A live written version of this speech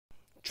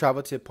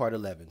Travel tip part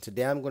 11.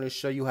 Today I'm going to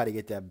show you how to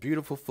get that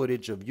beautiful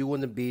footage of you on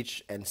the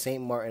beach and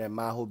St. Maarten and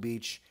Maho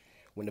Beach.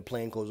 When the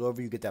plane goes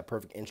over, you get that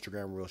perfect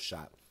Instagram reel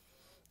shot.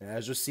 And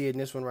as you'll see in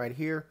this one right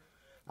here,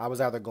 I was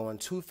either going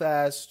too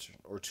fast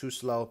or too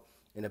slow,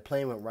 and the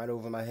plane went right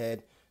over my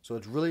head. So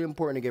it's really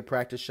important to get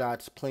practice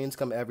shots. Planes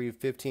come every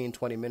 15,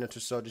 20 minutes or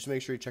so. Just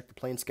make sure you check the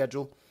plane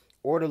schedule.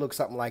 Or to look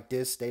something like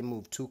this, they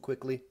move too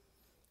quickly.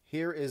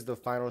 Here is the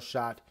final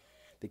shot.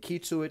 The key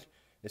to it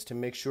is to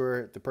make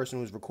sure the person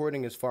who's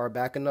recording is far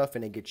back enough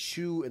and they get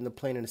you and the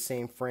plane in the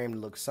same frame to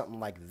look something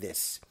like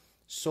this.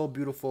 So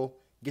beautiful.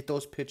 Get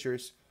those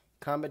pictures.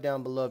 Comment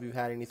down below if you've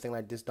had anything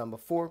like this done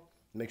before.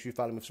 Make sure you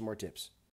follow me for some more tips.